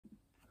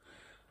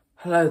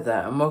Hello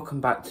there and welcome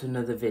back to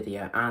another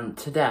video, and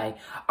today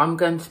I'm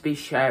going to be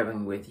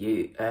sharing with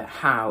you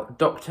how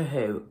Doctor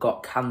Who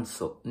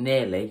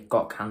nearly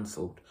got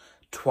cancelled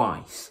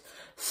twice.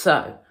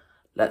 So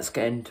let's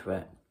get into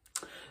it.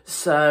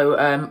 So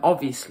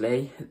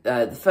obviously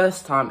the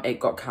first time it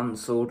got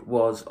cancelled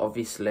was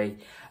obviously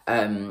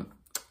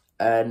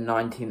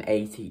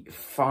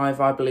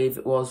 1985, I believe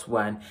it was,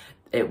 when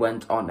it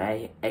went on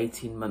a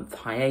 18-month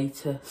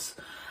hiatus.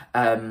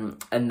 And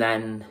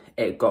then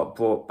it got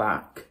brought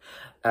back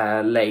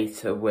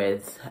later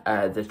with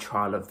the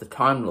Trial of the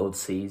Time Lord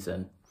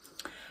season.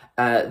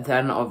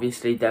 Then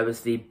obviously there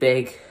was the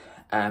big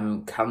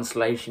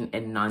cancellation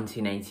in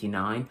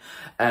 1989,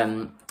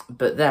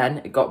 but then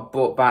it got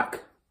brought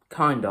back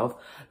kind of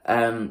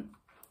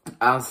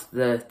as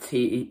the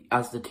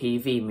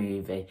TV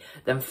movie.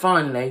 Then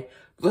finally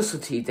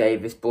Russell T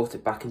Davies brought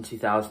it back in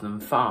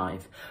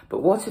 2005.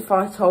 But what if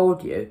I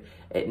told you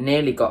it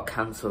nearly got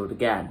cancelled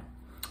again?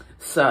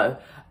 So,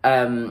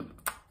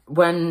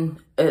 when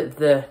at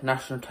the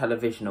National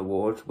Television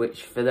Awards,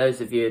 which for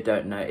those of you who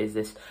don't know is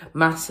this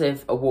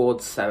massive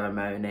awards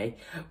ceremony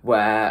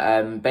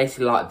where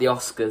basically like the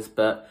Oscars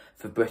but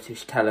for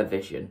British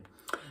television.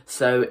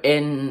 So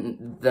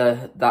in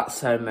that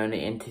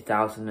ceremony in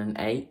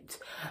 2008,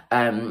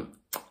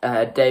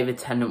 David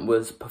Tennant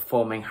was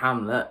performing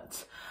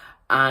Hamlet,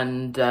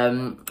 and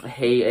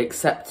he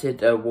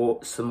accepted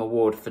some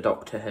award for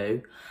Doctor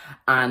Who,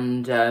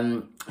 and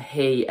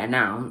he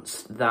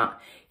announced that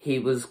he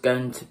was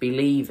going to be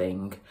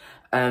leaving.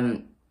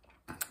 And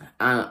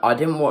I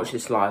didn't watch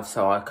this live,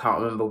 so I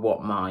can't remember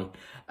what my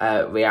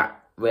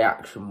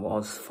reaction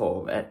was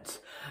for it.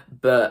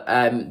 But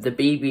the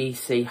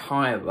BBC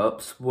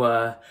higher-ups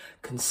were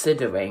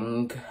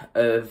considering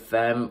of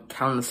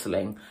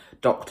cancelling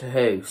Doctor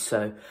Who.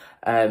 So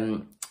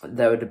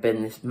there would have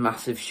been this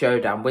massive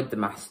showdown with the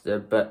Master,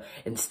 but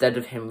instead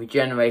of him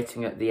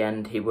regenerating at the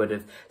end, he would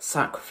have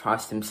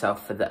sacrificed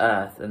himself for the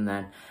Earth, and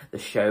then the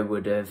show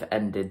would have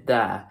ended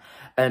there.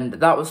 And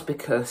that was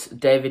because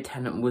David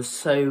Tennant was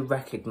so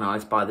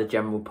recognised by the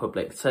general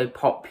public, so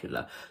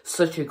popular,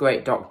 such a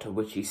great Doctor,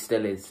 which he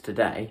still is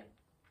today,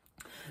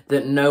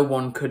 that no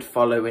one could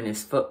follow in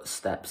his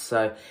footsteps.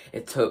 So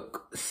it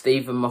took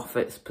Stephen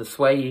Moffat's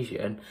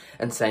persuasion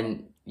and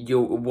saying,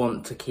 you'll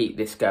want to keep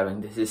this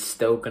going. This is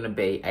still going to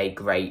be a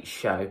great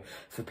show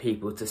for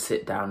people to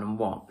sit down and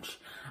watch.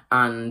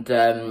 And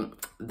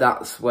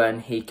that's when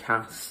he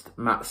cast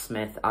Matt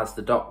Smith as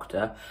the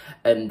Doctor,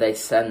 and they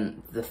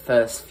sent the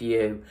first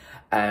few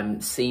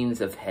scenes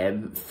of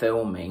him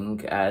filming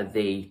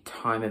the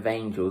Time of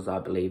Angels, I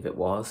believe it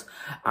was,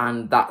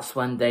 and that's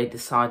when they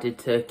decided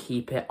to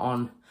keep it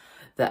on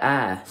the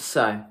air.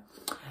 So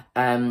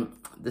the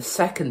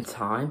second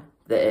time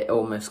that it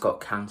almost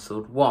got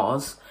cancelled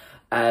was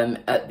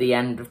at the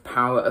end of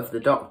Power of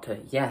the Doctor.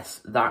 Yes,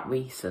 that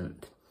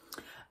recent.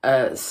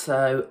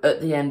 So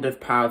at the end of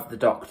Power of the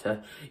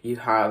Doctor, you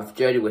have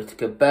Jodie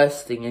Whittaker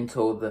bursting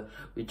into all the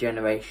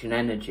regeneration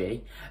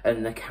energy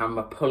and the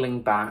camera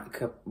pulling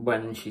back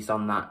when she's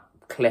on that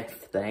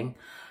cliff thing.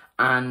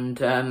 And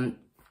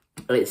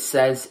it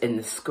says in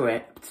the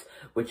script,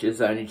 which has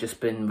only just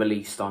been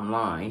released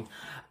online,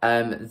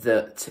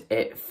 that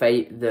it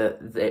fades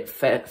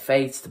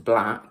to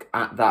black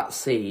at that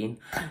scene,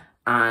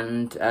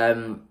 and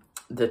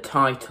the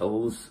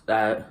titles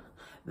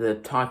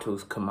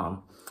come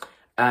on.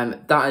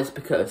 That is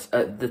because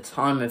at the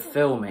time of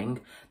filming,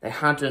 they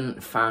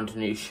hadn't found a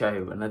new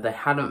showrunner, they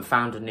hadn't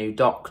found a new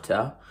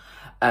Doctor,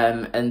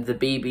 and the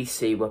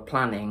BBC were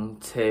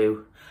planning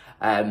to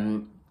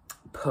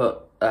put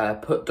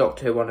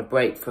Doctor Who on a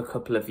break for a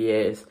couple of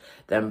years,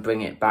 then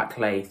bring it back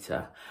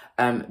later.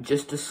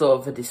 Just a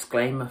sort of a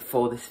disclaimer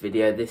for this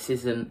video, this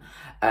isn't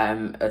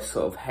a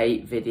sort of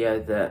hate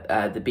video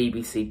that the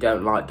BBC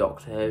don't like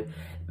Doctor Who.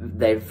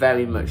 They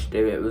very much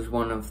do. It was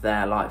one of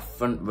their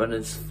front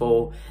runners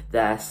for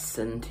their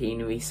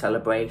centenary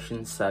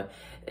celebration, so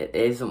it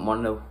isn't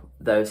one of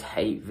those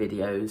hate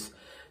videos.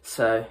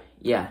 So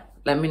yeah,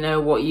 let me know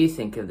what you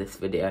think of this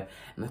video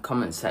in the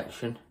comment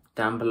section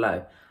down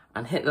below,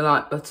 and hit the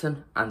like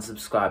button and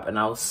subscribe, and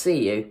I'll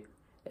see you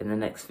in the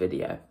next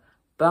video.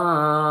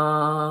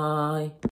 Bye.